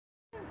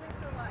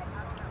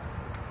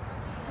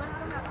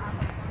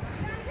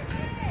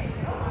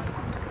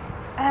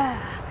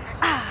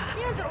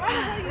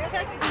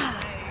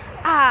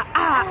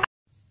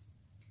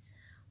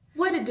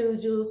What it do,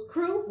 Jules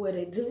crew? What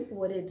it do?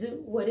 What it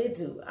do? What it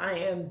do? I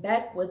am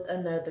back with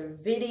another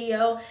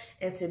video,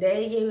 and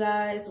today, you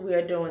guys, we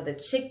are doing the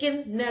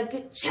chicken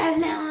nugget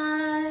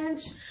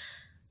challenge.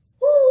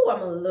 Woo!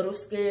 I'm a little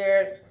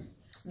scared.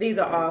 These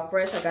are all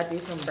fresh. I got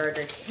these from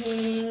Burger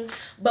King.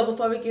 But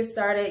before we get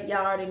started,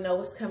 y'all already know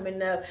what's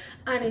coming up.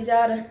 I need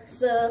y'all to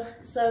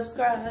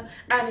subscribe.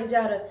 I need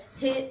y'all to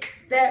hit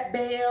that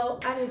bell.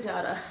 I need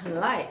y'all to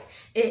like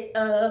it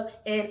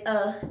up and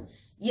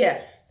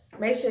yeah.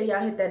 Make sure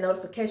y'all hit that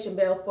notification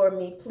bell for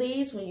me,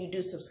 please, when you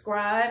do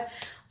subscribe.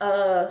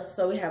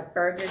 So we have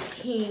Burger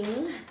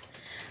King.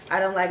 I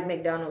don't like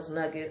McDonald's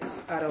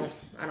nuggets. I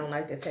don't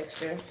like the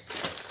texture.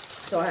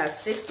 So I have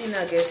 60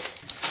 nuggets.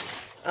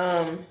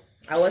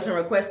 I wasn't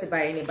requested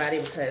by anybody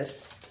because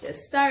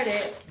just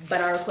started,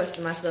 but I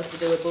requested myself to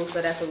do it, boo.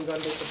 So that's what we're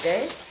gonna do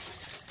today.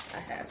 I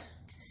have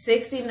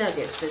 60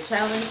 nuggets. The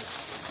challenge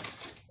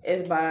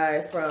is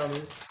from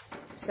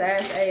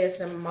SAS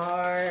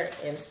ASMR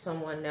and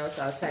someone else.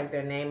 I'll tag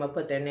their name. I'll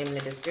put their name in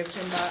the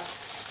description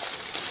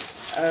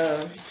box.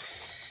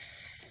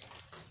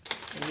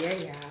 Yeah,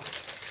 y'all.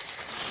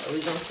 So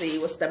we're gonna see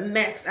what's the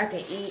max I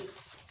can eat.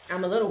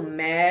 I'm a little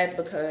mad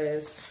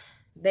because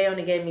they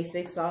only gave me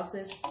 6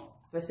 sauces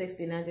for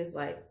 60 nuggets.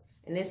 Like,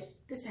 and this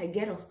that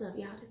ghetto stuff,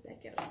 y'all. This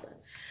that ghetto stuff.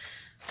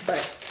 But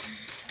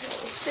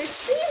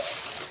 60.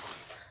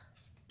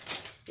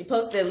 You're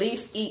supposed to at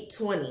least eat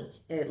 20.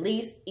 At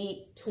least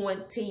eat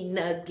 20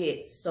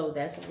 nuggets. So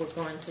that's what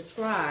we're going to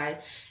try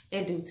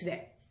and do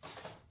today.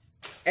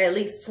 At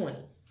least 20.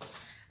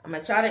 I'm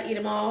going to try to eat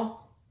them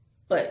all,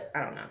 but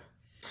I don't know.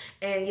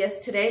 And yes,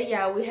 today,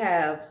 y'all, we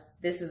have,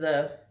 this is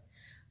a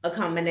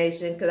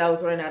combination because I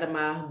was running out of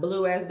my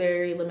blue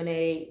raspberry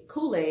lemonade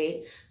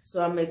Kool-Aid.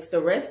 So I mixed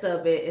the rest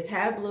of it. It's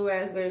half blue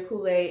raspberry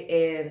Kool-Aid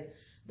and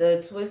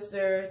the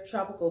Twister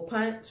Tropical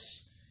Punch.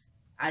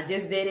 I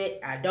just did it.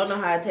 I don't know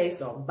how it tastes,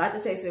 so I'm about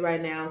to taste it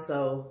right now.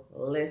 So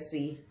let's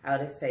see how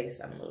this tastes.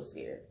 I'm a little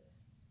scared.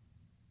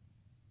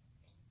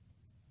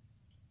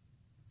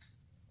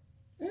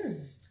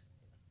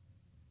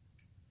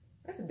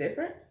 That's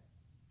different.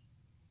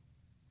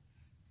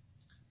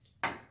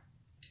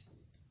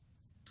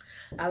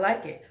 I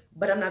like it,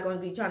 but I'm not going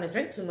to be trying to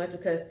drink too much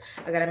because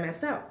I got to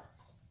max out.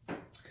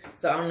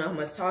 So I don't know how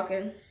much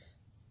talking.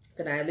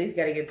 Then I at least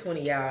got to get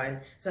 20, y'all. And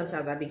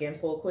sometimes I be getting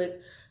full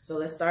quick. So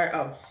let's start.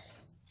 Oh.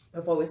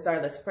 Before we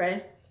start, let's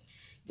pray.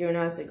 Giving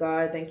honor to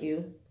God, thank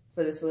you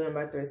for this food I'm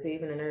about to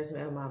receive and the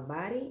nourishment of my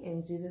body.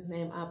 In Jesus'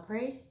 name I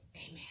pray.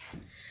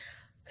 Amen.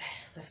 Okay,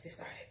 let's get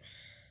started.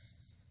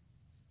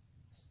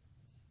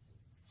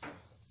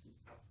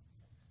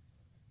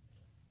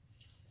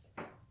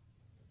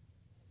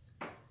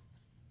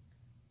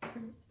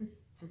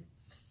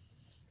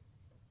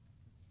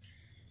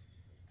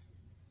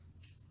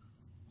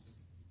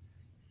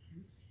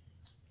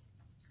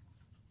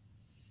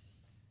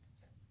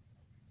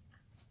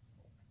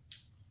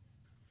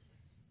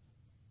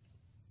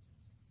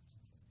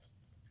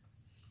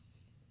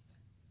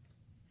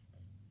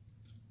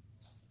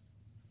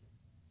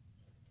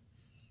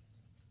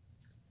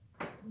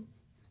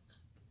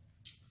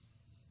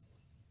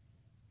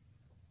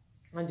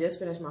 I just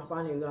finished my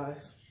final, you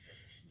guys.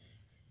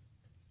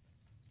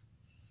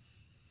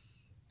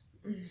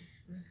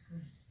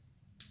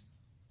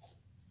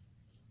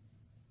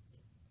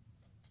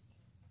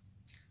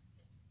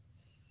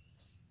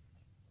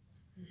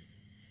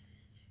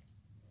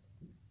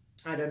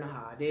 I don't know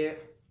how I did.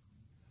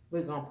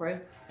 We're gonna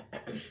pray.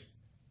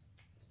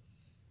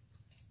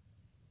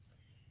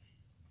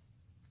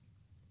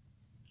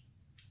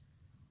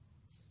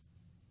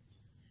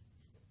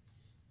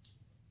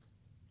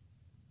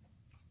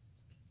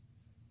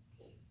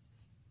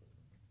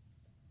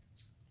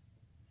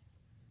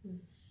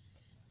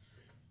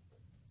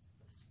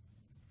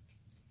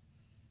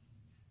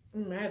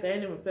 Man, they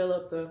didn't even fill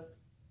up the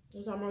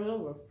almost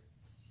over.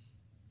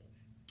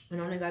 And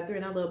I only got 3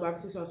 and I love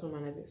barbecue sauce on my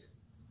nuggets.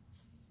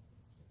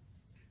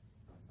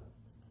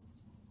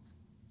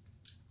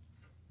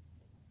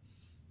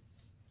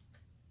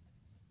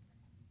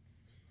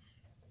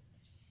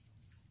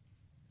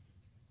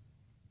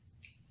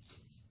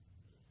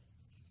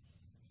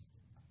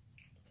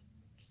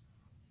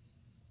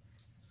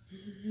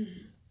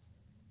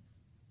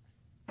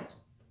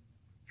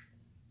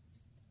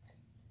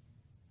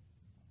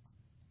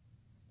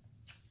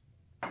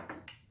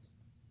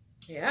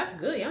 Yeah, that's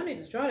good. Y'all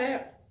need to try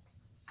that.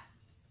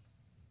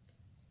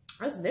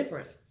 That's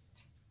different.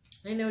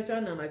 I ain't never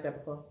tried nothing like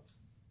that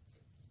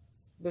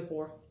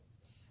before.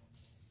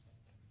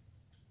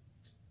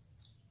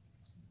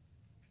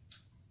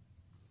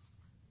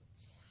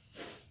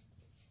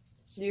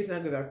 These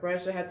nuggets are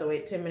fresh. I had to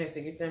wait 10 minutes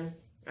to get them.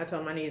 I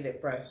told them I needed it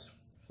fresh.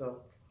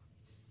 So.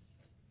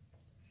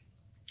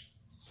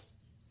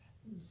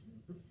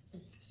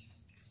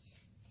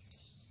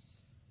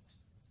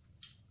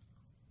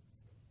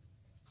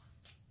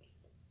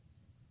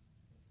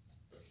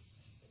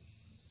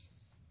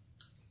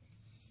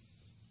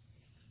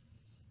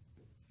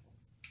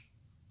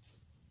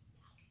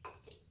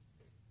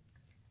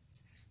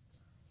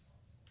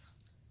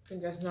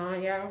 And that's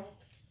 9, y'all.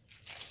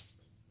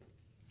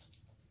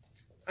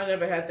 I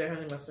never had their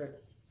honey mustard,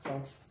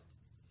 so.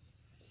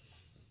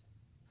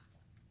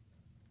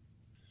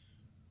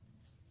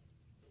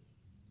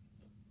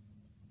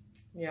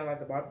 Yeah, I like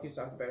the barbecue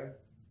sauce better.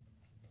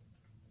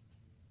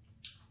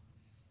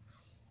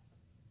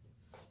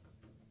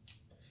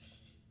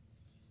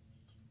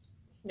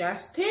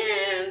 That's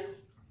 10.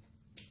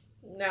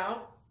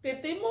 Now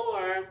 50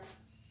 more.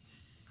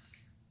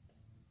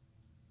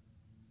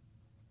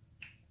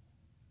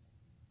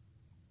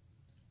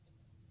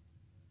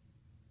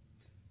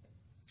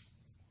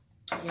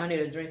 Y'all need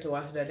a drink to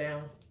wash that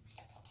down.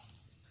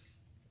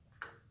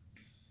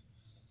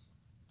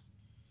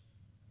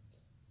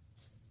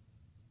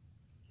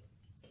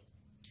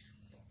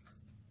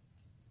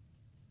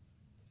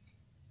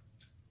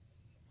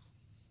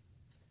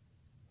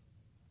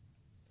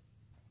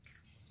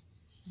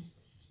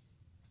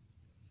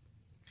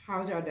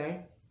 How's y'all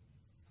day?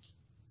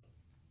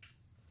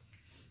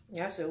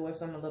 Yeah, I should wear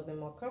something a little bit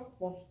more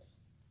comfortable.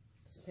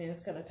 This pants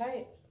kind of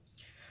tight.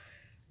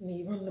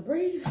 Need room to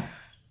breathe.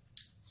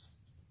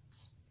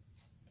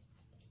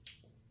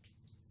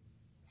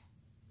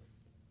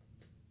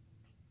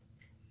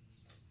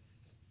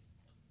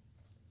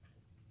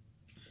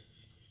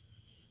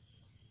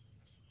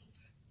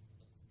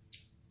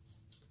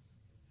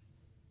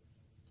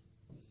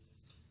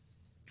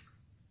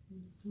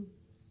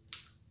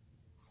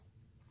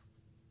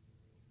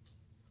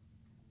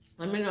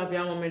 Let me know if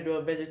y'all want me to do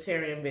a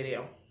vegetarian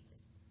video.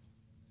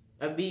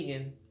 A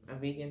vegan,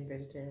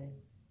 vegetarian.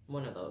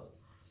 One of those.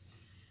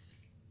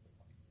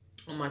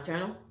 On my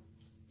channel.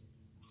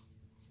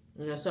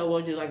 And if so,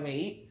 what would you like me to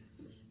eat?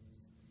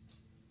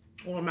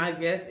 Well, my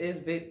guess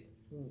is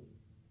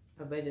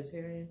a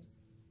vegetarian.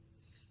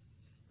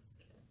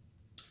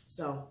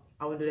 So,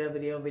 I will do that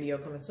video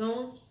coming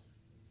soon.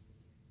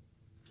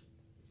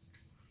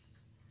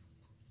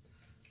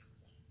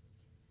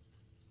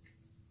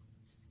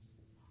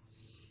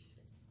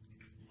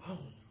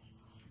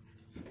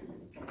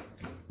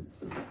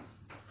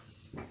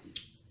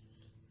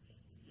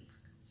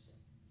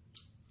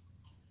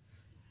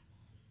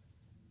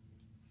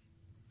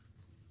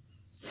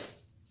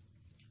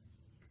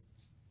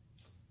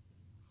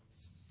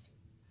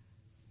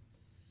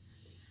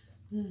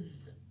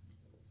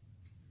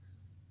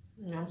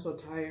 I'm so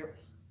tired.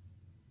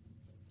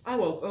 I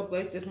woke up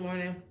late this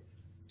morning.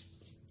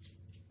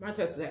 My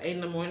test is at 8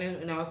 in the morning,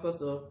 and I was supposed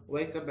to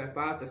wake up at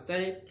 5 to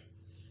study.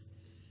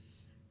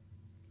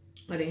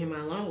 I didn't hear my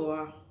alarm go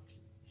off.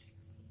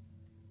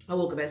 I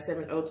woke up at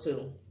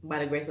 7:02 by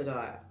the grace of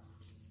God.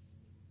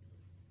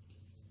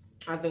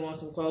 I threw on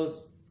some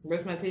clothes,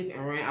 brushed my teeth,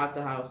 and ran out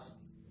the house.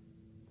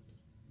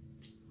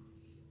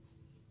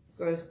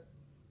 Because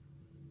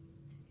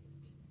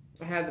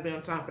I had to be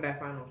on time for that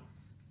final.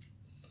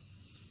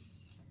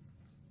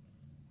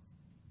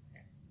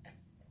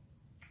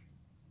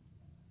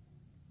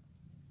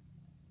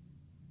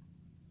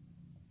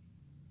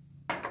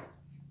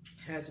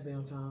 Had to be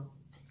on time.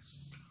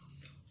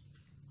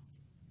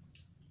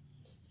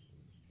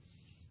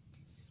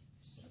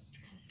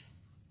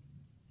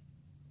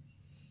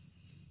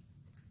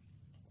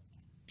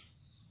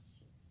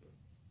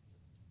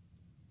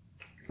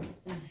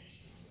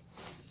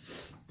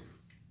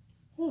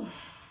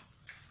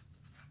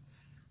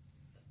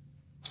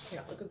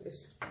 Yeah, look at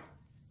this.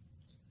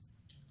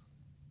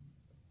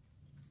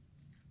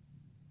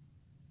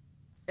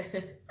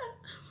 I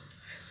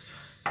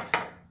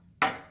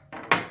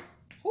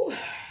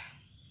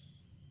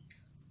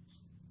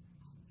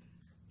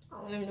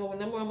don't even know what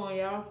number I'm on,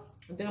 y'all.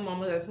 I think I'm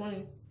almost at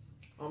 20.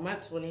 I'm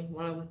at 20.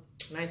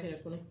 19 or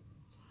 20.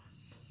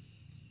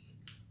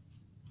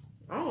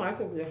 I don't know. I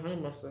could be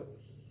 100 myself.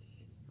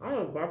 I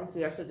don't know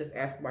barbecue. I should just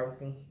ask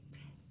barbecue.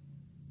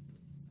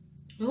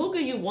 And who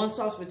give you one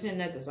sauce for 10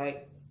 nuggets?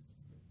 Like,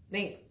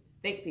 think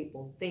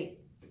people. Think.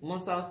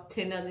 One sauce,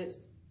 10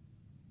 nuggets.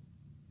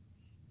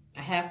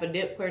 A half a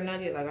dip per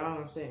nugget. Like, I don't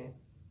understand.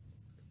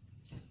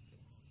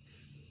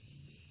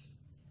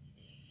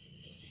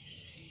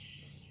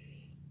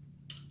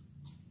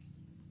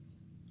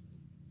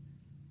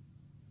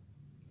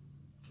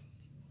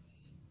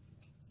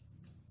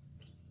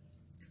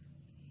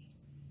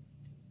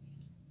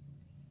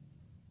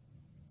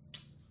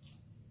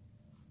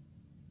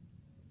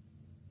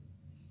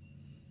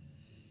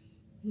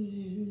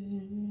 Mm-hmm.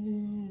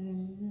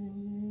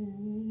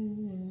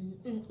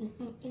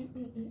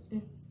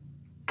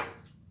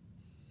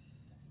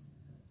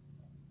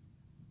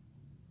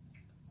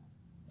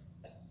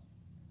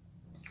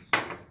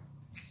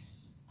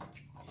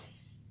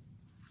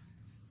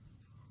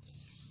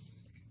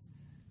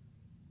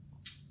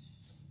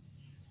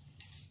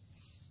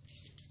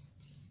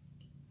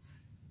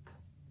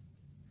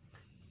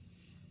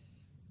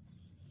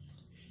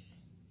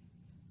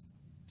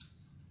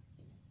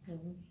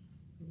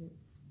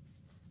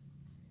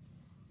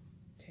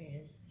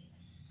 10,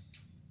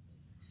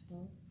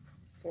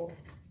 4,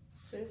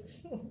 6,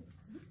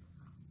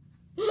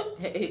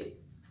 8,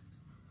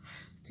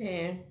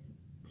 10,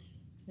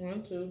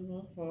 1, 2,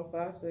 3, 4,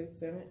 5, 6,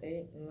 7,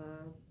 8, 9,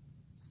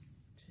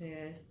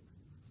 10,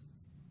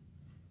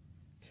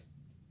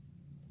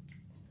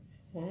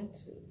 1,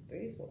 2,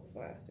 3, 4,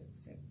 5, 6,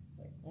 7,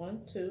 8.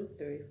 1, 2,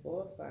 3,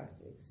 4, 5,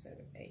 6, 7,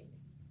 8.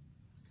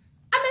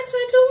 I'm at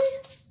 22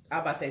 wins. I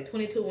was about to say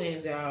 22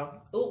 wins,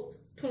 y'all. Oop,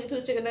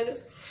 22 chicken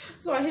nuggets.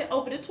 So I hit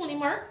over the 20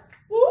 mark.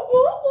 Woo,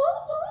 woo,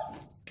 woo,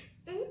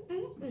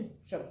 woo.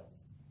 Shoulder.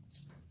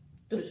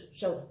 Do the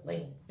shoulder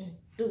lean.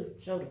 Do the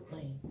shoulder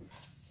lean.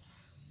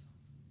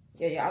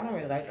 Yeah, I don't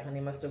really like the honey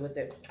mustard with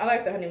it. I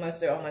like the honey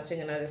mustard on my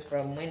chicken nuggets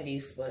from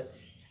Wendy's, but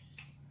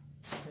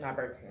not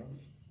Burger King.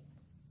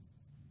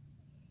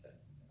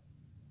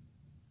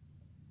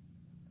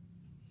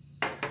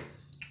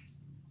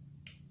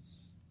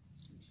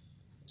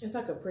 It's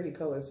like a pretty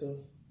color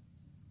too.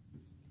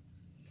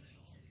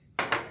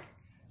 Oh,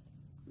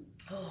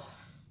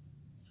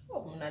 I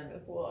hope I'm not even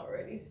full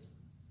already.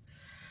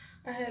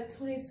 I had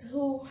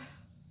 22.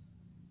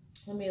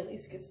 Let me at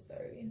least get to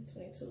 30.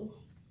 22.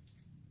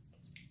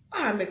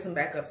 I mix them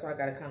back up, so I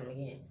gotta count them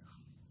again.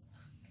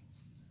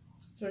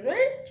 So ready?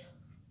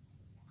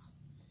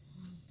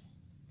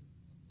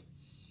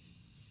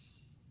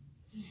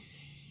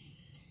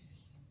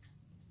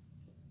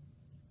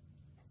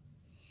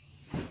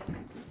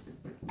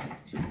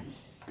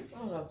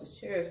 I don't know if this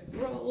chair is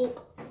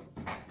broke.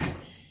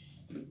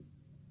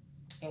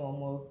 It won't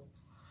move.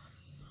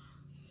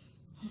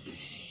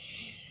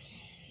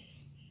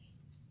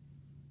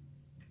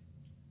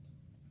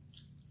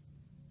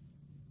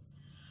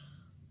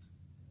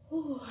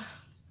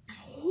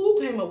 Who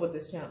came up with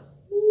this channel?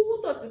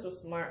 Who thought this was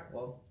smart?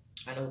 Well,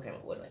 I know who came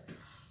up with it.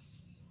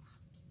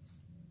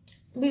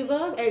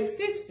 Beloved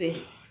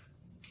 860.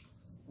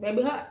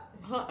 Baby,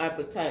 her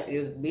appetite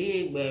is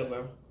big, baby.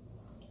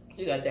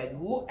 She got that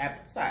good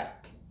appetite.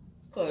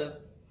 Cause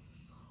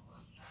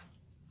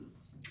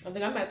I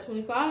think I'm at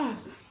 25.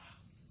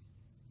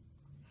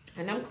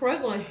 And I'm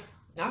struggling.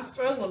 I'm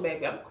struggling,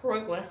 baby. I'm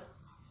struggling.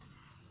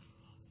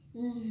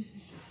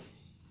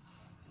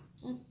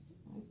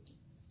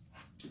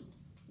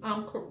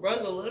 I'm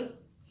struggling.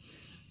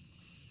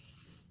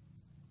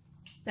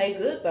 They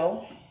good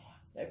though.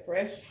 They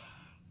fresh.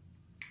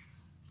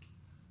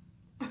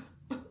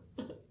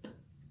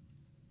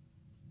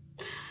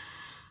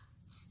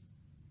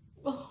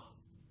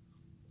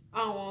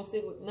 I don't want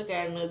to look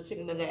at another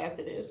chicken nugget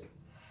after this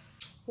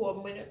for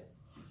a minute.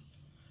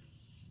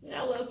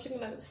 I love chicken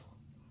nuggets.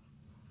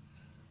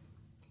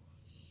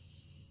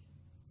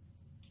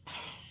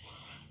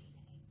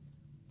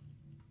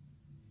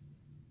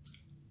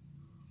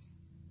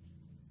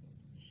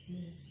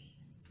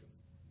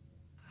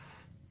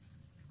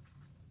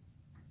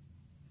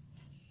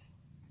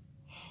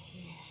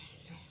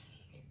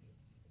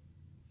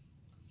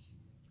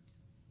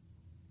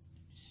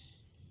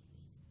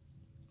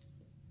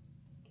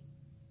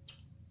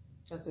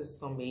 That's just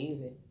gonna be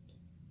easy.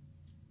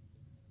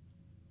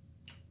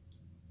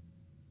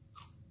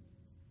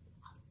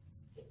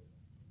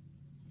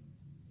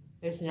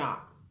 It's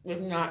not.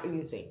 It's not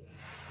easy.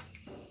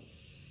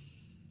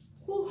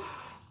 Whew.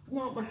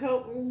 Mama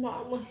help me.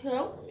 Mama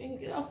help me.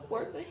 Get off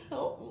work and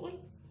help me.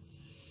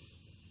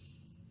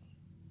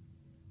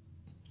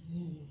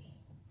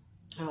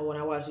 When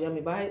I watch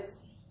Yummy Bites,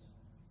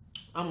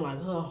 I'm like,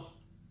 oh,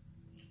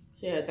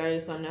 she had 30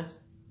 something. That's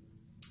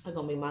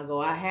gonna be my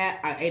goal.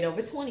 I ate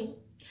over 20.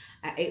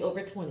 I ate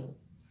over 20.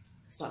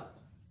 So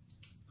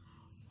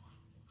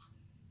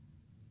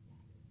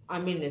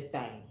I'm in this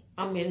thing.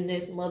 I'm in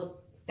this mother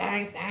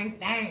thing.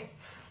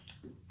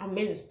 I'm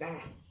in this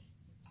thing.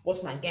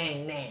 What's my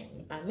gang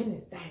name? I'm in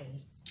this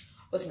thing.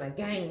 What's my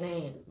gang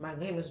name? My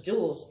name is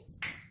Jules.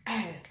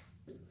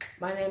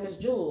 My name is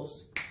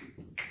Jules.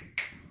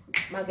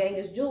 My gang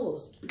is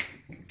Jules.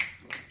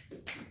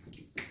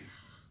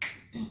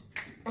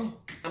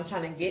 I'm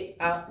trying to get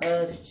out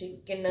of this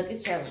chicken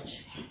nugget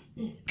challenge.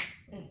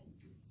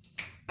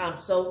 I'm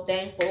so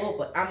thankful,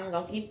 but I'm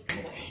gonna keep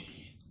going.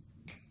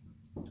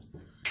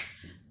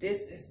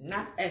 This is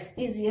not as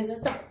easy as I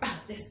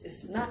thought. This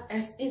is not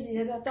as easy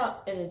as I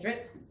thought. And the drink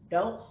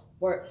don't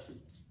work.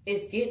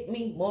 It's getting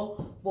me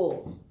more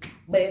full.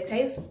 But it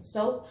tastes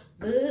so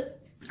good.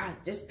 I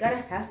just gotta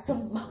have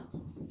some more.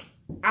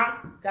 I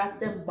got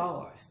them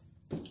bars.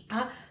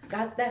 I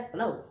got that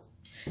flow.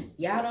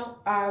 Y'all don't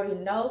already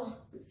know.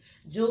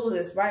 Jules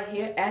is right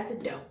here at the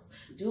door.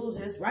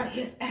 Jules is right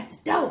here at the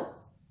door.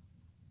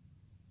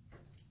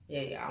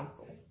 Yeah, I'm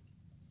cool.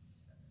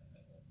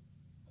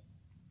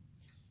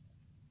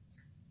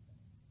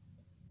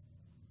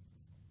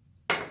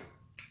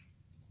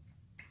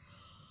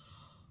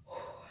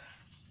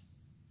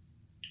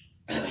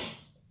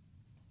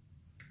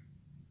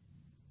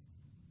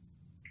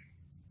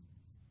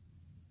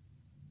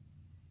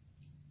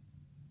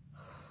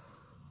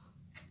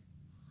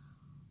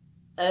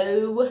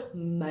 Oh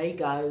my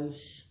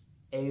gosh.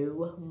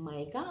 Oh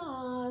my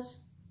gosh.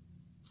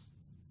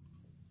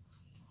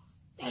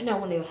 I don't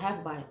want to even have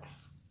a bite.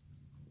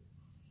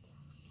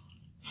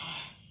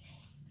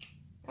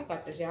 I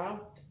got this, y'all.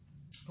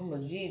 I'm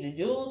gonna G the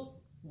Jules.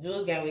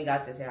 Jules gang, we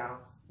got this, y'all.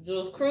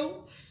 Jules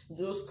crew,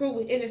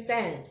 we in this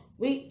thing.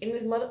 We in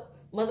this mother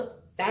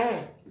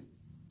thing.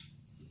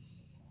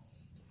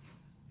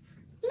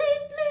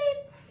 Bleep,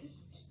 bleep.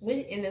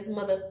 We in this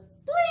mother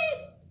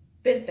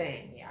big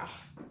thing, y'all.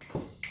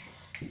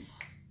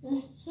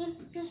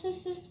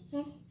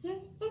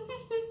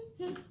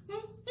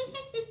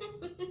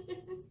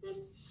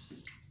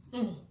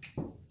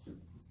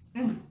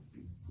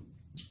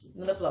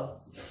 Another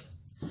flow.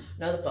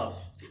 Another flow.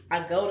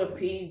 I go to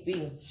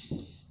PV.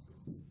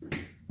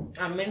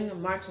 I'm in the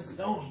marching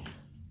storm.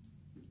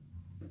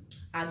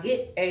 I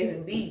get A's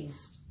and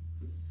B's,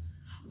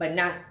 but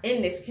not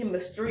in this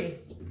chemistry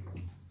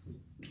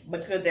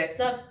because that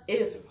stuff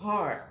is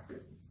hard.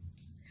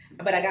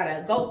 But I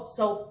gotta go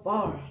so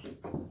far,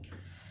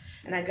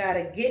 and I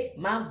gotta get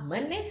my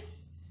money,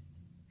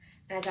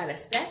 and I gotta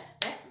stack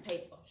that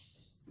paper.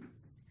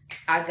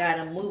 I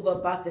gotta move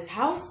up out this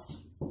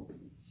house.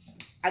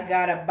 I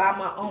gotta buy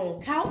my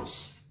own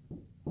couch.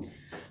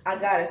 I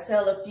gotta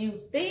sell a few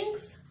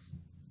things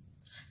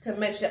to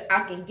make sure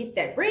I can get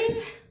that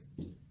ring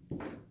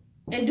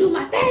and do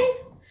my thing.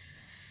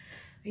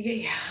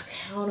 Yeah, okay.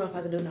 I don't know if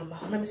I can do no more.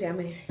 Let me see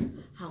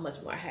how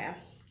much more I have.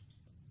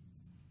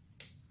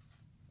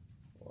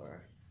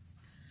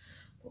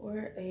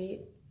 4,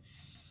 8,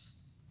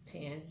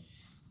 10,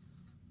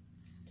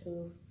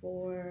 2,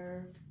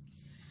 4,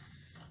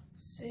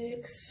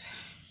 6,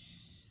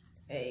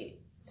 8,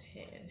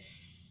 10,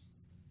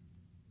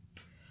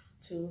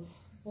 2,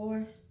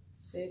 4,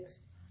 6,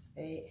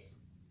 8,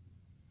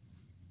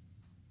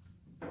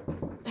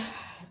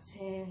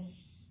 10.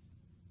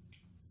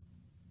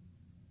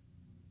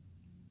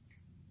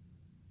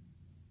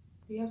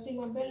 Do y'all see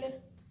my belly?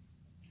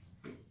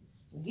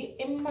 Get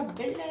in my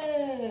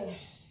belly.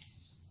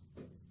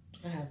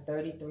 I have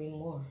 33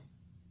 more.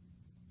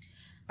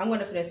 I'm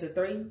going to finish the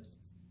 3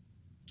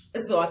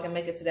 so I can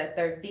make it to that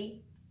 3rd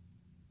D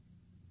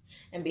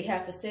and be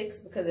half of 6,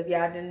 because if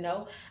y'all didn't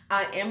know,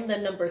 I am the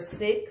number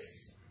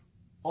 6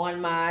 on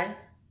my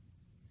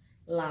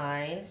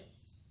line.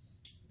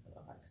 I don't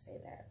know if I can say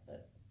that,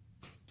 but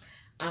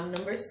I'm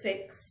number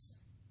 6.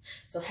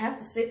 So half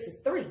of 6 is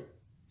 3.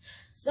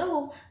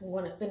 So I'm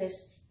going to finish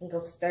and go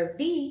to 3rd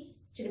D,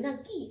 chicken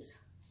nuggets.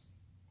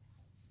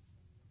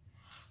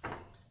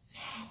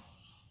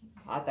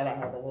 I thought I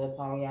had the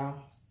willpower,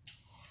 y'all.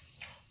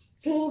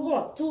 2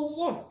 more, 2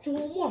 more, 2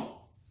 more.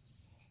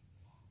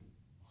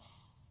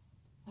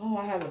 Oh,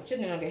 I have a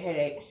chicken nugget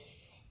headache.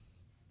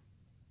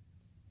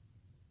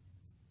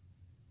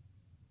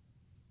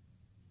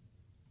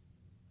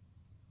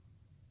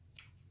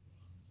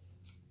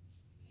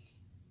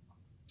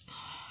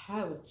 I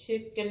have a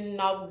chicken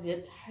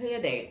nugget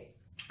headache.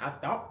 I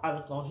thought I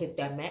was gonna hit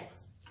that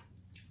max,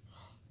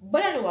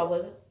 but I knew I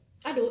wasn't.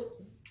 I do it,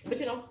 but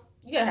you know,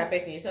 you gotta have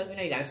faith in yourself. You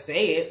know, you gotta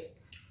say it.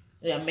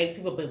 You gotta make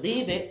people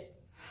believe it.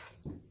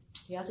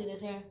 Y'all see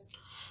this hair?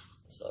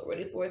 I'm so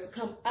ready for it to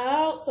come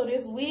out. So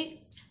this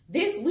week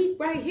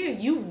right here,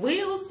 you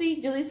will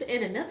see Julissa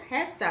in another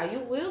hairstyle. You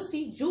will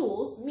see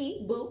Jules,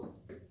 me, boo.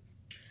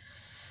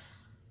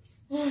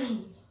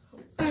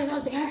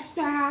 Another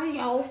hairstyle,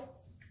 yo.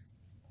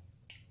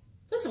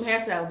 Put some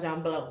hairstyles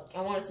down below.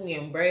 I want to see me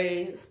in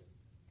braids,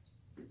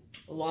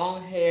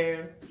 long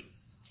hair.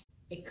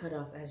 It cut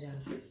off as y'all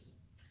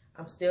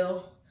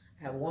know.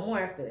 I have one more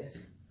after this.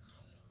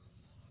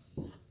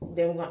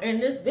 Then we're gonna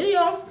end this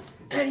video.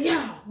 And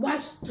yeah,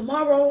 watch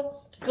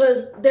tomorrow,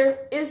 because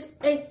there is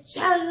a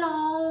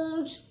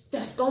challenge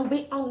that's gonna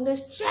be on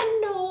this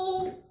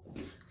channel.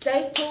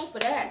 Stay tuned for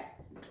that.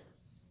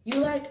 You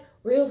like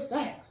real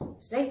facts?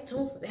 Stay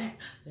tuned for that.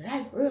 You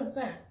like real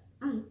facts?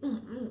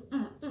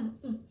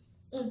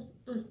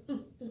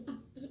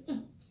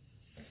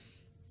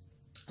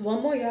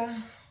 One more, y'all.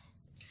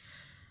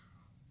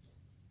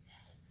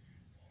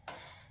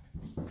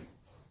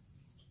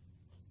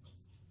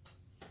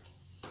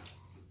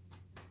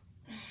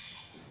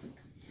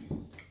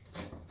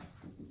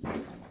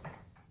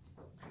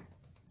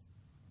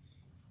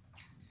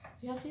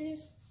 Y'all see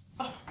this?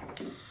 Oh.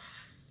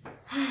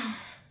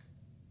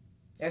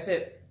 That's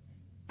it.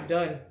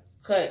 Done.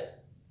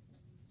 Cut.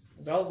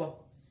 It's over.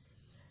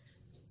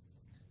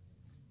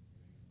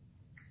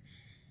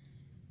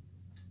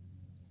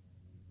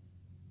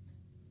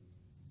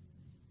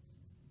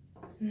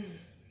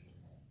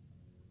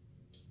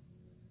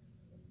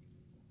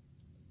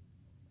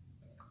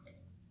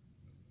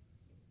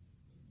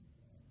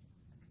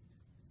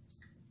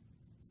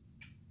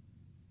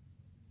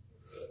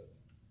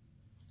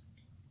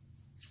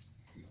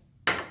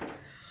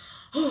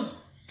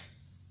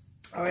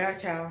 All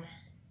right, y'all.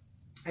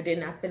 I did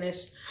not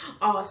finish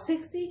all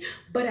 60,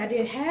 but I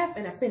did half,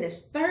 and I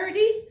finished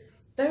 30.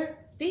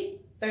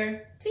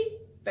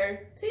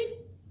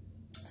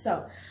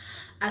 So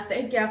I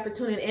thank y'all for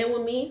tuning in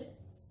with me.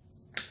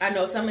 I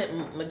know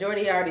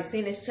majority already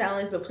seen this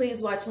challenge, but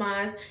please watch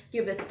mine.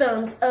 Give it a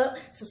thumbs up,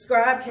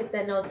 subscribe, hit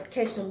that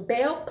notification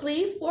bell,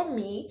 please for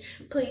me.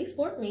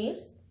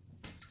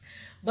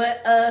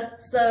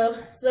 But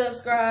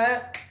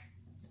subscribe,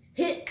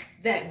 hit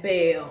that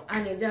bell.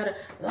 I need y'all to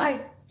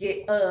like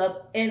it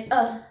up and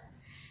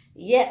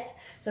yeah.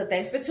 So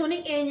thanks for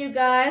tuning in, you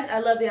guys. I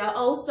love y'all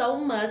oh so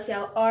much.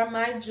 Y'all are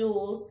my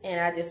jewels, and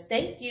I just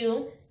thank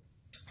you.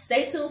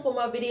 Stay tuned for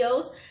more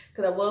videos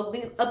because I will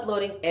be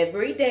uploading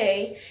every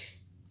day.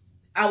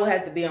 I will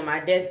have to be on my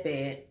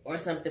deathbed or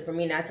something for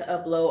me not to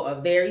upload,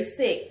 or very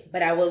sick,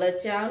 but I will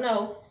let y'all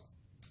know.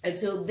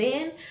 Until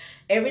then,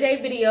 everyday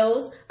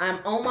videos.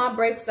 I'm on my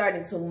break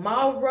starting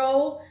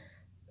tomorrow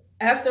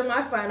after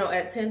my final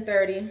at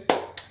 10:30.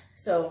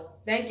 So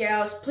thank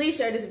y'all. Please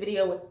share this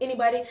video with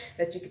anybody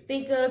that you can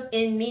think of,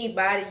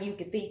 anybody you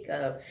can think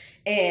of.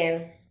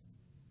 And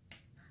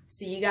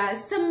see you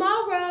guys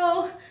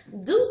tomorrow.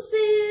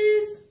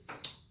 Deuces.